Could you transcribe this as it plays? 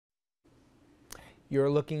You're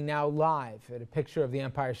looking now live at a picture of the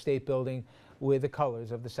Empire State Building with the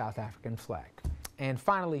colors of the South African flag. And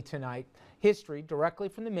finally tonight, history directly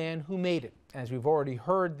from the man who made it. As we've already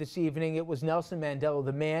heard this evening, it was Nelson Mandela,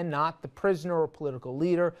 the man, not the prisoner or political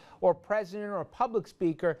leader or president or public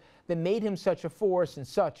speaker, that made him such a force and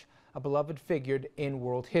such a beloved figure in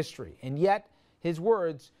world history. And yet, his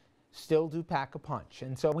words still do pack a punch.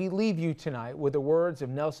 And so we leave you tonight with the words of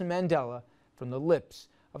Nelson Mandela from the lips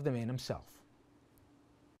of the man himself.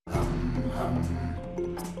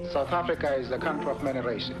 South Africa is a country of many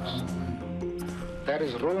races. There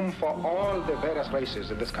is room for all the various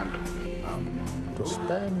races in this country. To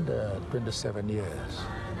spend 27 years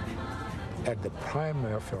at the prime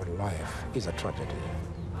of your life is a tragedy.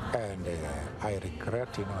 And I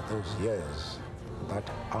regret, those years that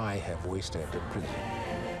I have wasted in prison.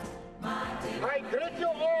 I greet you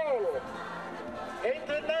all in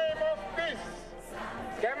the name of peace,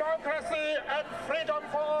 democracy, and freedom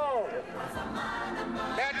for all.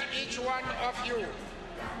 Let each one of you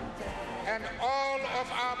and all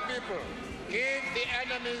of our people give the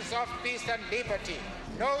enemies of peace and liberty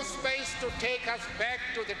no space to take us back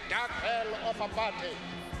to the dark hell of apartheid.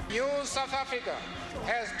 New South Africa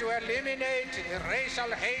has to eliminate the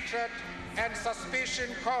racial hatred and suspicion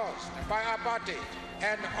caused by apartheid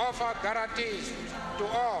and offer guarantees to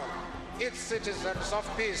all its citizens of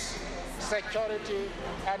peace, security,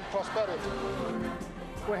 and prosperity.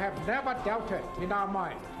 We have never doubted in our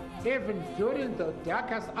mind, even during the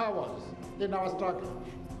darkest hours in our struggle,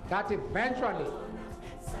 that eventually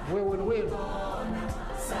we will win.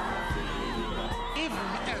 Even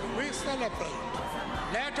as we celebrate,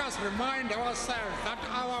 let us remind ourselves that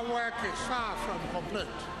our work is far from complete.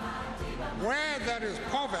 Where there is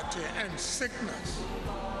poverty and sickness,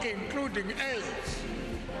 including AIDS,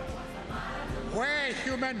 where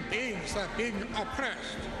human beings are being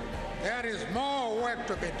oppressed, there is more work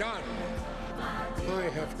to be done. I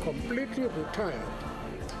have completely retired.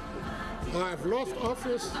 I've lost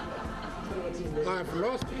office. I've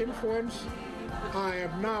lost influence. I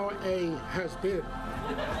am now a has-been.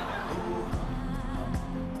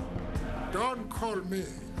 Don't call me.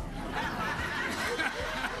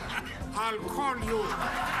 I'll call you.